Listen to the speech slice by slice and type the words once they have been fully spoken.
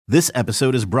This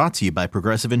episode is brought to you by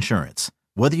Progressive Insurance.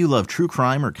 Whether you love true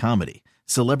crime or comedy,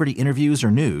 celebrity interviews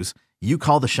or news, you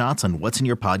call the shots on what's in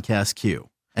your podcast queue.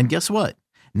 And guess what?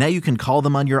 Now you can call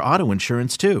them on your auto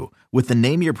insurance too with the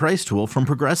Name Your Price tool from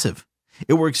Progressive.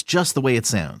 It works just the way it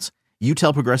sounds. You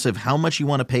tell Progressive how much you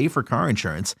want to pay for car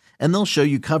insurance, and they'll show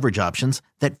you coverage options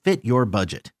that fit your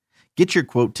budget. Get your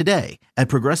quote today at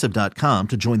Progressive.com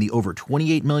to join the over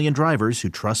 28 million drivers who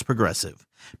trust Progressive.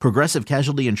 Progressive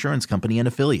Casualty Insurance Company and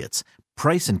Affiliates.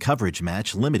 Price and coverage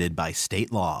match limited by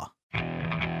state law.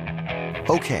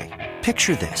 Okay,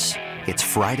 picture this. It's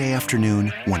Friday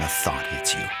afternoon when a thought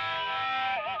hits you.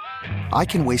 I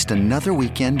can waste another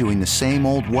weekend doing the same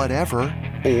old whatever,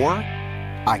 or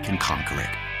I can conquer it.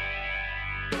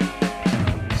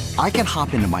 I can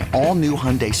hop into my all-new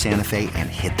Hyundai Santa Fe and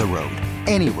hit the road.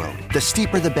 Any road. The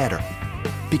steeper, the better.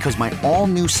 Because my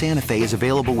all-new Santa Fe is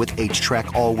available with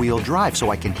H-Track all-wheel drive,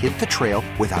 so I can hit the trail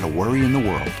without a worry in the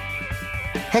world.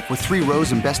 Heck, with 3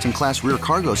 rows and best-in-class rear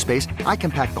cargo space, I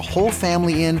can pack the whole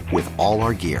family in with all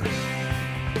our gear.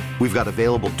 We've got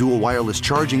available dual wireless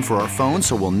charging for our phones,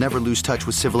 so we'll never lose touch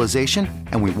with civilization,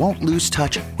 and we won't lose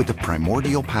touch with the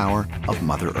primordial power of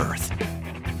Mother Earth.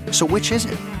 So which is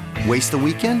it? Waste the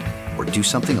weekend or do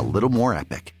something a little more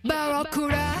epic?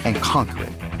 And conquer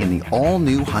it in the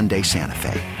all-new Hyundai Santa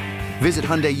Fe. Visit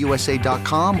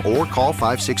HyundaiUSA.com or call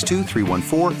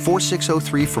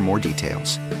 562-314-4603 for more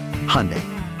details. Hyundai,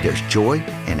 there's joy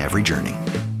in every journey.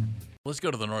 Let's go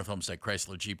to the North Homestead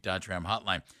Chrysler Jeep Dodge Ram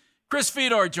hotline. Chris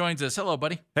Fedor joins us. Hello,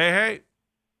 buddy. Hey.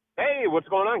 Hey, what's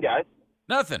going on, guys?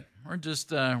 Nothing. We're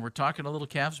just we're talking a little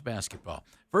Cavs basketball.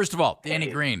 First of all,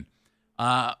 Danny Green.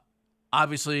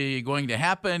 Obviously going to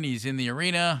happen. He's in the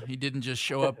arena. He didn't just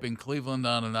show up in Cleveland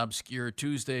on an obscure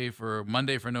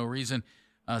Monday for no reason.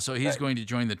 So he's going to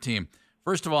join the team.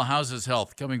 First of all, how's his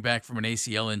health? Coming back from an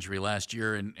ACL injury last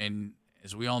year, and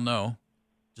as we all know,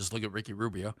 just look at Ricky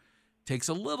Rubio, takes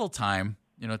a little time,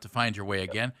 to find your way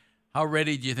again. How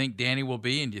ready do you think Danny will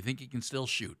be, and do you think he can still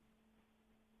shoot?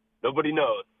 Nobody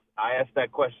knows. I asked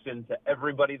that question to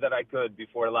everybody that I could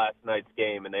before last night's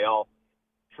game, and they all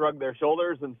shrugged their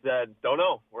shoulders and said, don't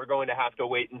know. We're going to have to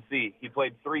wait and see. He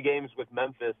played 3 games with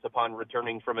Memphis upon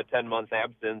returning from a 10-month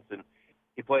absence, and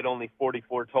he played only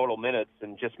 44 total minutes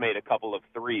and just made a couple of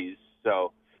threes.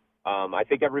 So I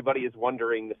think everybody is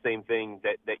wondering the same thing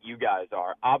that you guys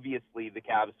are. Obviously, the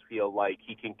Cavs feel like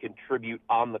he can contribute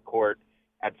on the court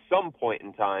at some point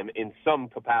in time in some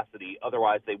capacity.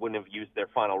 Otherwise, they wouldn't have used their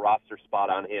final roster spot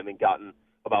on him and gotten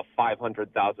about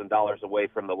 $500,000 away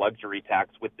from the luxury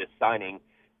tax with this signing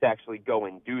to actually go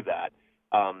and do that.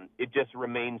 It just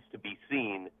remains to be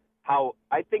seen how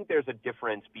I think there's a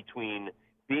difference between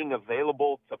being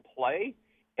available to play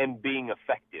and being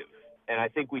effective. And I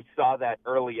think we saw that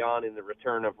early on in the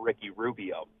return of Ricky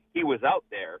Rubio. He was out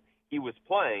there, he was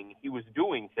playing, he was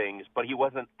doing things, but he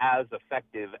wasn't as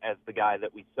effective as the guy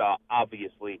that we saw,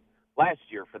 obviously, last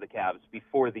year for the Cavs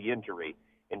before the injury.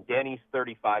 And Danny's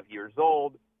 35 years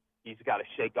old. He's got to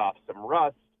shake off some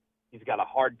rust. He's got a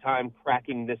hard time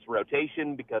cracking this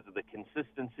rotation because of the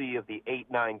consistency of the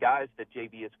 8-9 guys that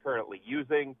JB is currently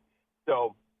using.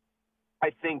 So I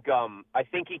think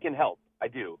he can help. I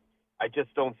do. I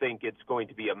just don't think it's going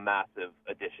to be a massive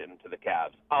addition to the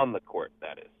Cavs on the court,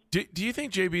 that is. Do you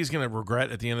think JB is going to regret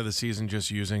at the end of the season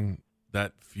just using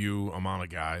that few amount of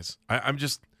guys? I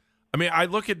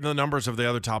look at the numbers of the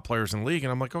other top players in the league,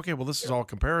 and I'm like, okay, well, this is all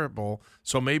comparable.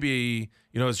 So maybe,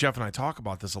 as Jeff and I talk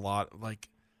about this a lot, like,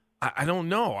 I don't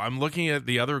know. I'm looking at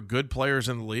the other good players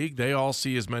in the league. They all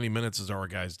see as many minutes as our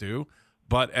guys do.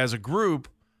 But as a group,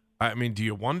 do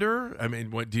you wonder?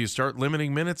 Do you start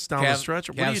limiting minutes down the stretch?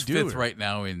 What do you do? Fifth right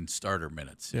now in starter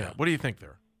minutes. Yeah. What do you think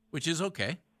there? Which is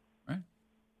okay, right?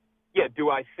 Yeah, do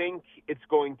I think it's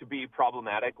going to be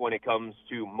problematic when it comes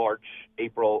to March,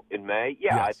 April, and May?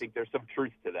 Yeah, yes. I think there's some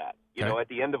truth to that. At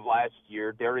the end of last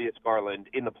year, Darius Garland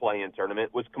in the play-in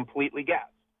tournament was completely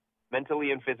gassed.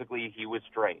 Mentally and physically, he was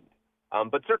strained.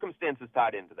 But circumstances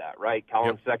tied into that, right?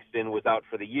 Colin Sexton was out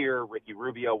for the year. Ricky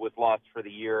Rubio was lost for the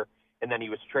year. And then he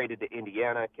was traded to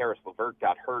Indiana. Karis LeVert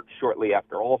got hurt shortly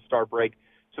after All-Star break.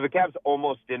 So the Cavs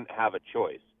almost didn't have a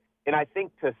choice. And I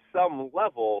think to some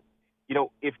level,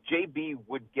 if JB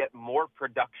would get more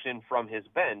production from his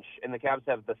bench, and the Cavs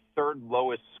have the 3rd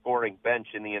lowest scoring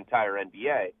bench in the entire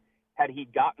NBA, had he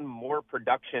gotten more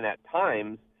production at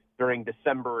times during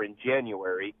December and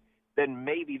January, then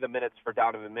maybe the minutes for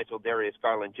Donovan Mitchell, Darius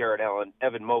Garland, Jarrett Allen,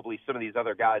 Evan Mobley, some of these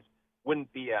other guys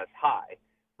wouldn't be as high.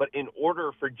 But in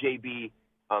order for JB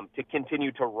to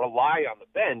continue to rely on the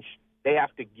bench, they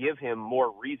have to give him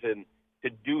more reason to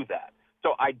do that.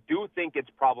 So I do think it's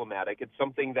problematic. It's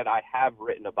something that I have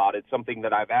written about. It's something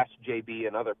that I've asked JB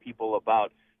and other people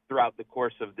about throughout the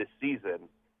course of this season.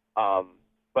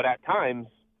 But at times,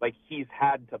 like, he's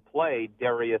had to play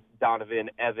Darius,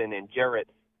 Donovan, Evan, and Jarrett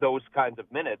those kinds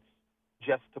of minutes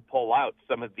just to pull out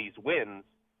some of these wins.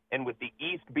 And with the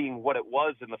East being what it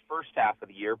was in the first half of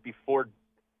the year before,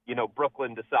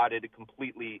 Brooklyn decided to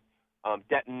completely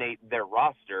detonate their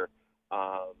roster,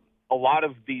 a lot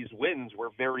of these wins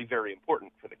were very, very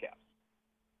important for the Cavs.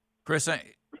 Chris,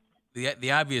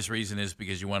 the obvious reason is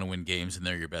because you want to win games and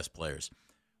they're your best players.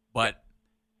 But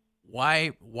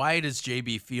why does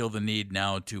JB feel the need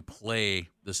now to play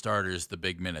the starters the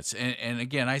big minutes? And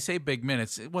again, I say big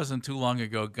minutes. It wasn't too long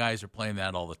ago guys are playing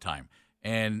that all the time.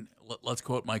 And let's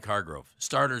quote Mike Hargrove: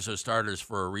 "Starters are starters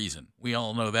for a reason." We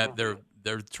all know that.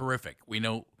 They're terrific. We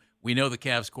know the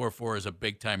Cavs core four is a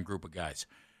big time group of guys.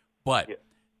 But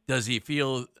does he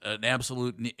feel an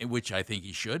absolute, which I think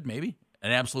he should, maybe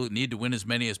an absolute need to win as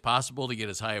many as possible to get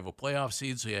as high of a playoff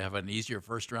seed so you have an easier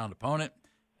first round opponent,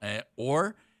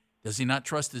 or does he not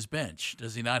trust his bench?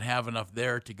 Does he not have enough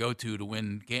there to go to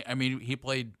win game? I mean, he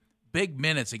played big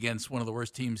minutes against one of the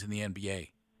worst teams in the NBA,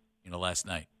 last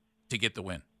night to get the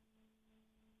win.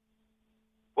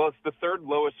 Well, it's the third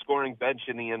lowest scoring bench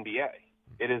in the NBA.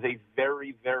 It is a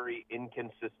very, very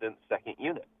inconsistent second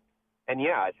unit. And,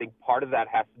 I think part of that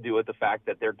has to do with the fact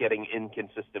that they're getting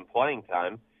inconsistent playing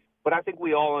time. But I think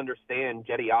we all understand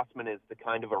Cedi Osman is the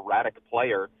kind of erratic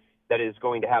player that is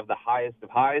going to have the highest of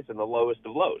highs and the lowest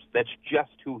of lows. That's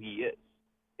just who he is.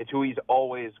 It's who he's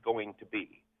always going to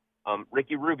be.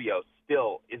 Ricky Rubio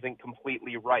still isn't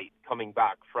completely right coming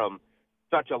back from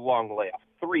such a long layoff,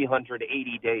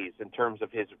 380 days in terms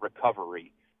of his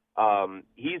recovery.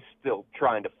 He's still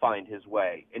trying to find his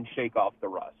way and shake off the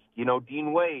rust.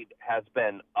 Dean Wade has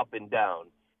been up and down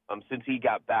since he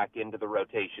got back into the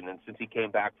rotation and since he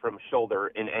came back from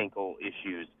shoulder and ankle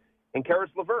issues. And Karis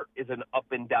LeVert is an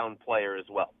up-and-down player as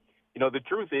well. The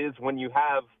truth is, when you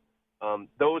have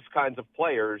those kinds of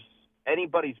players,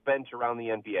 anybody's bench around the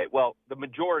NBA, well, the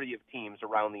majority of teams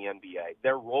around the NBA,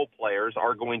 their role players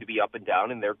are going to be up and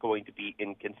down, and they're going to be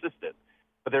inconsistent.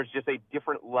 But there's just a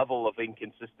different level of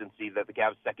inconsistency that the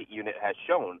Cavs second unit has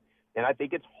shown. And I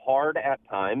think it's hard at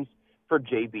times for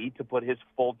JB to put his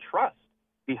full trust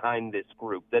behind this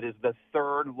group that is the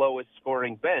third lowest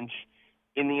scoring bench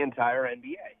in the entire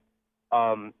NBA.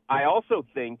 I also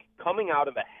think coming out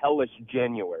of a hellish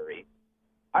January,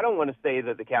 I don't want to say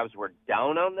that the Cavs were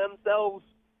down on themselves,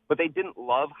 but they didn't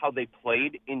love how they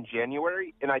played in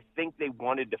January, and I think they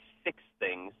wanted to fix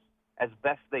things as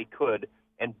best they could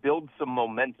and build some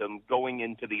momentum going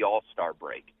into the All-Star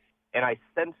break. And I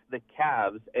sense the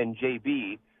Cavs and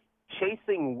JB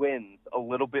chasing wins a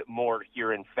little bit more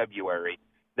here in February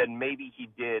than maybe he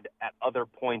did at other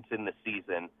points in the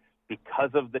season,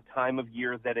 because of the time of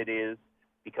year that it is,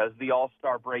 because the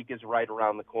All-Star break is right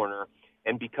around the corner,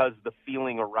 and because the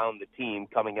feeling around the team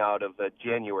coming out of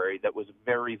January that was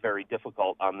very, very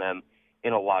difficult on them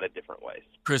in a lot of different ways.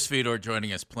 Chris Fedor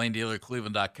joining us. Plain Dealer,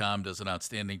 Cleveland.com, does an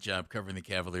outstanding job covering the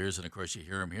Cavaliers, and, of course, you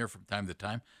hear him here from time to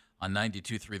time on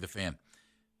 92.3 The Fan.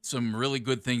 Some really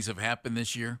good things have happened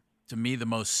this year. To me, the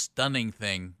most stunning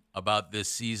thing about this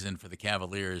season for the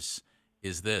Cavaliers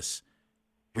is this.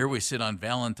 Here we sit on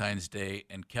Valentine's Day,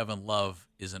 and Kevin Love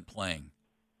isn't playing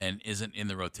and isn't in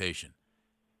the rotation.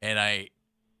 And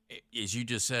as you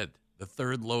just said, the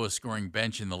third lowest scoring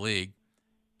bench in the league,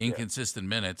 inconsistent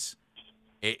minutes.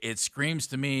 It screams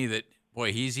to me that,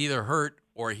 boy, he's either hurt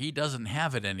or he doesn't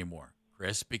have it anymore,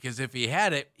 Chris, because if he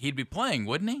had it, he'd be playing,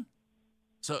 wouldn't he?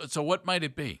 So what might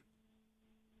it be?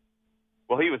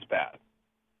 Well, he was bad.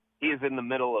 He is in the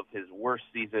middle of his worst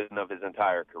season of his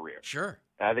entire career. Sure.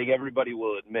 And I think everybody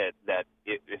will admit that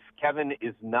if Kevin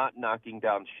is not knocking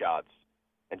down shots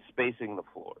and spacing the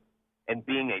floor and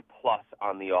being a plus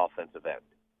on the offensive end,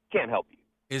 can't help you.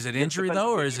 Is it injury,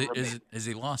 though, or has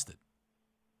he lost it?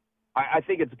 I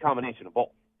think it's a combination of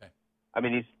both. Okay. I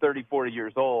mean, he's 34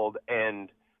 years old, and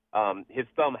his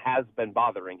thumb has been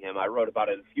bothering him. I wrote about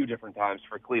it a few different times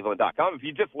for Cleveland.com. If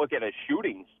you just look at his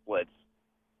shooting splits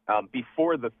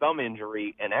before the thumb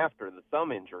injury and after the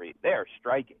thumb injury, they are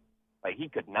striking. Like, he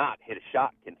could not hit a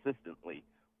shot consistently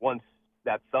once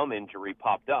that thumb injury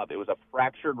popped up. It was a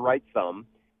fractured right thumb.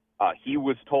 He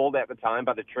was told at the time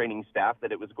by the training staff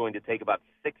that it was going to take about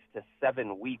 6 to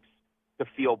 7 weeks to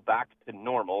feel back to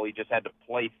normal. He just had to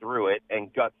play through it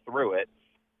and gut through it.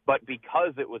 But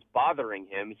because it was bothering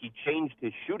him, he changed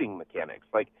his shooting mechanics.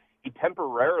 Like, he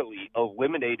temporarily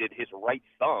eliminated his right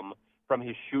thumb from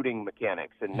his shooting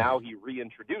mechanics, and now he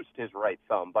reintroduced his right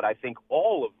thumb. But I think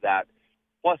all of that,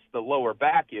 plus the lower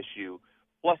back issue,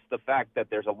 plus the fact that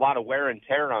there's a lot of wear and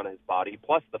tear on his body,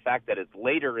 plus the fact that it's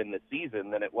later in the season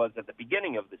than it was at the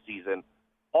beginning of the season,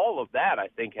 all of that, I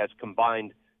think, has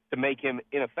combined to make him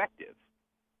ineffective.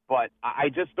 But I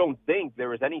just don't think there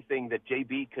was anything that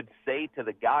JB could say to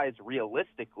the guys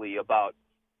realistically about,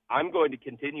 I'm going to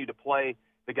continue to play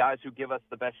the guys who give us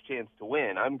the best chance to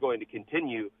win. I'm going to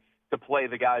continue to play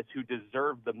the guys who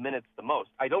deserve the minutes the most.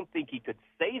 I don't think he could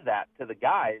say that to the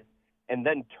guys and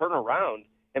then turn around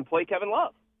and play Kevin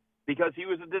Love, because he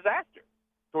was a disaster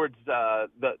towards the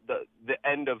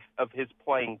end of his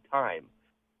playing time.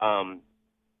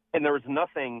 And there was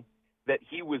nothing that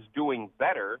he was doing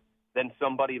better than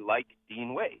somebody like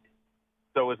Dean Wade.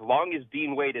 So as long as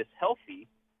Dean Wade is healthy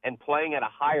and playing at a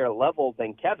higher level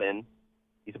than Kevin,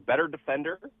 he's a better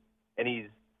defender, and he's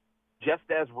just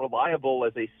as reliable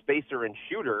as a spacer and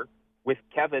shooter, with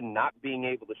Kevin not being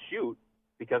able to shoot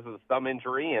because of the thumb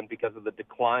injury and because of the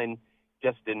decline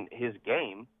just in his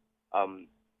game.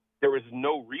 There was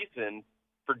no reason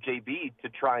for JB to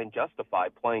try and justify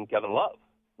playing Kevin Love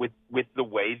with the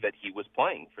way that he was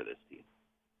playing for this team.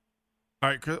 All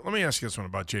right, let me ask you this one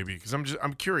about JB, because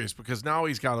I'm curious, because now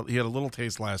he had a little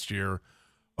taste last year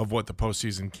of what the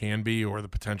postseason can be, or the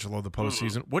potential of the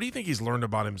postseason. Mm-hmm. What do you think he's learned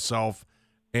about himself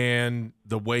and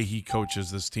the way he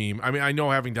coaches this team? I mean, I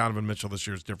know having Donovan Mitchell this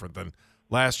year is different than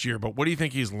last year, but what do you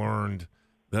think he's learned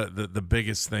the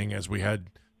biggest thing as we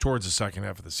head towards the second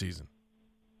half of the season?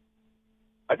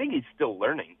 I think he's still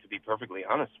learning, to be perfectly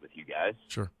honest with you guys.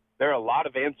 Sure. There are a lot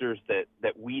of answers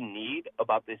that we need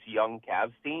about this young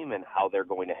Cavs team and how they're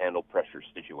going to handle pressure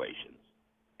situations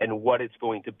and what it's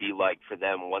going to be like for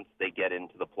them once they get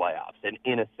into the playoffs and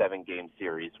in a 7-game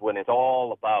series when it's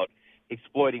all about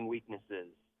exploiting weaknesses.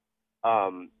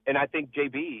 And I think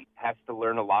JB has to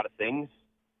learn a lot of things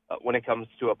when it comes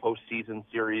to a postseason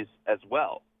series as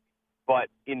well. But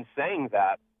in saying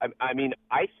that, I mean,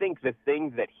 I think the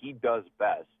thing that he does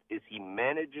best is he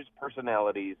manages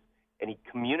personalities and he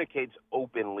communicates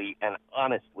openly and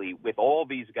honestly with all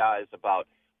these guys about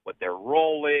what their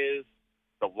role is,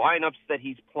 the lineups that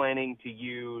he's planning to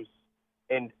use.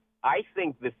 And I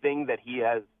think the thing that he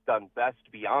has done best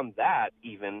beyond that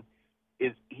even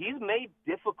is he's made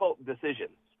difficult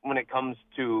decisions when it comes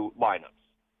to lineups.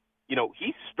 You know,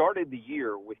 he started the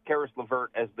year with Karis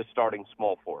LeVert as the starting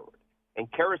small forward.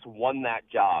 And Karis won that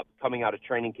job coming out of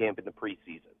training camp in the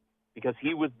preseason because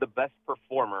he was the best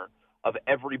performer of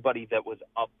everybody that was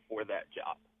up for that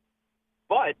job.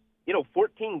 But,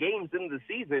 14 games into the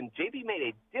season, JB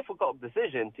made a difficult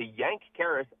decision to yank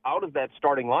Karis out of that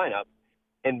starting lineup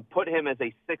and put him as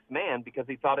a sixth man because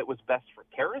he thought it was best for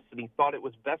Karis and he thought it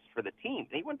was best for the team.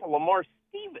 And he went to Lamar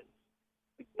Stevens.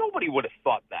 Nobody would have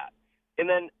thought that. And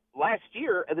then last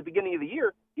year, at the beginning of the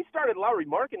year, he started Lauri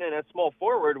Markkanen at small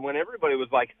forward when everybody was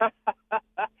like,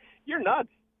 you're nuts.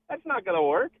 That's not going to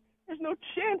work. There's no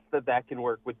chance that can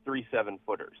work with 3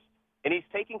 7-footers. And he's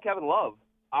taking Kevin Love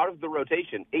out of the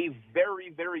rotation, a very,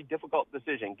 very difficult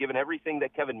decision, given everything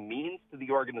that Kevin means to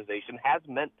the organization, has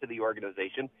meant to the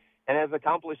organization, and has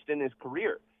accomplished in his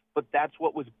career. But that's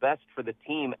what was best for the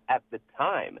team at the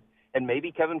time. And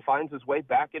maybe Kevin finds his way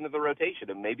back into the rotation,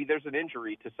 and maybe there's an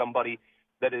injury to somebody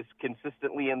that is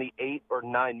consistently in the 8 or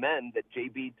 9 men that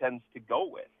JB tends to go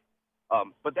with.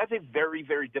 But that's a very,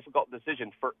 very difficult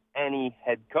decision for any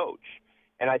head coach.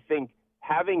 And I think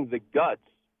having the guts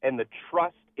and the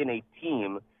trust in a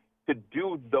team to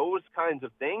do those kinds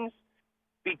of things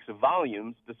speaks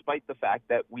volumes, despite the fact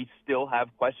that we still have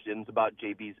questions about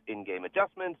JB's in-game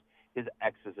adjustments, his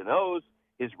X's and O's,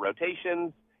 his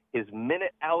rotations, his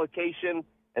minute allocation,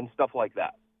 and stuff like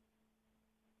that.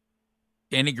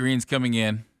 Danny Green's coming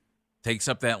in, takes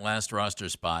up that last roster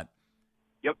spot.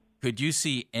 Yep. Could you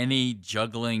see any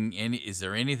juggling? Is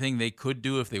there anything they could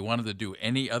do if they wanted to do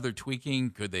any other tweaking?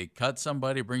 Could they cut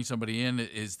somebody, bring somebody in?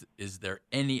 Is there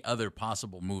any other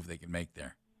possible move they can make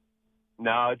there?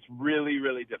 No, it's really,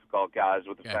 really difficult, guys,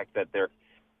 with the fact that they're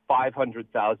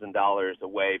 $500,000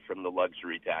 away from the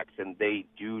luxury tax, and they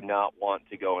do not want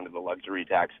to go into the luxury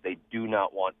tax. They do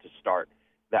not want to start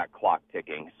that clock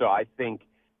ticking. So I think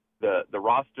the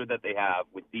roster that they have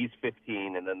with these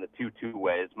 15 and then the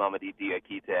two-ways, Mamadi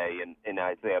Diakite and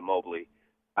Isaiah Mobley,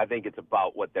 I think it's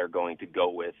about what they're going to go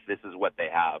with. This is what they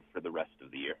have for the rest of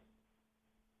the year.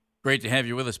 Great to have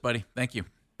you with us, buddy. Thank you.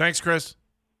 Thanks, Chris.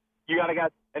 You got it,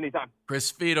 guys. Anytime. Chris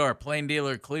Fedor, Plain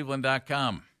Dealer,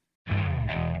 Cleveland.com.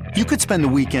 You could spend the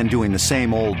weekend doing the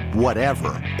same old whatever,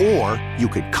 or you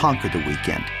could conquer the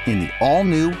weekend in the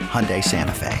all-new Hyundai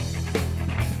Santa Fe.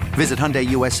 Visit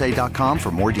HyundaiUSA.com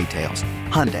for more details.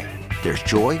 Hyundai, there's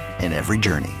joy in every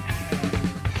journey.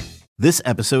 This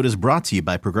episode is brought to you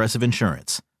by Progressive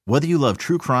Insurance. Whether you love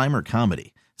true crime or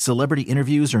comedy, celebrity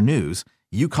interviews or news,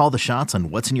 you call the shots on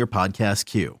what's in your podcast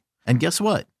queue. And guess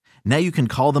what? Now you can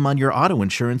call them on your auto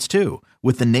insurance too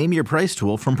with the Name Your Price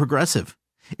tool from Progressive.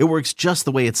 It works just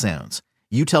the way it sounds.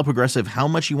 You tell Progressive how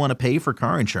much you want to pay for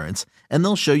car insurance, and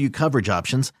they'll show you coverage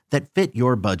options that fit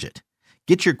your budget.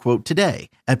 Get your quote today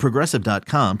at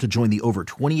Progressive.com to join the over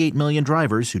 28 million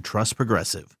drivers who trust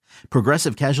Progressive.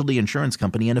 Progressive Casualty Insurance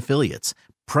Company and Affiliates.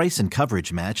 Price and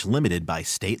coverage match limited by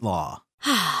state law.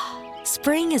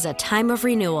 Spring is a time of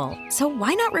renewal, so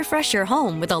why not refresh your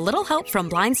home with a little help from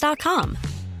Blinds.com?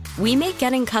 We make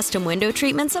getting custom window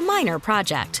treatments a minor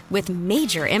project with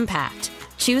major impact.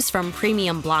 Choose from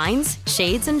premium blinds,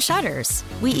 shades, and shutters.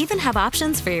 We even have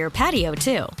options for your patio,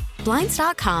 too.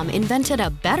 Blinds.com invented a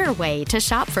better way to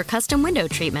shop for custom window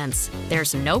treatments.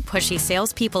 There's no pushy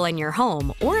salespeople in your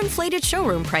home or inflated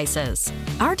showroom prices.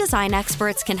 Our design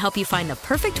experts can help you find the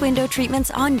perfect window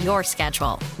treatments on your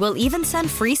schedule. We'll even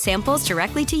send free samples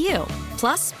directly to you.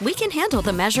 Plus, we can handle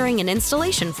the measuring and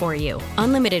installation for you.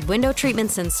 Unlimited window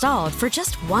treatments installed for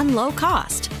just one low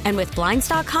cost. And with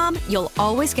Blinds.com, you'll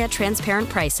always get transparent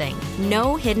pricing.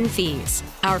 No hidden fees.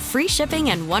 Our free shipping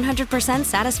and 100%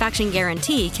 satisfaction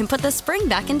guarantee can put the spring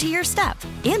back into your step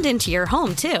and into your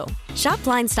home, too. Shop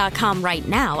Blinds.com right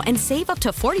now and save up to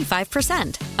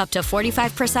 45%. Up to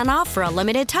 45% off for a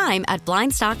limited time at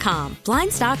Blinds.com.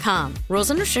 Blinds.com. Rules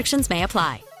and restrictions may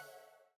apply.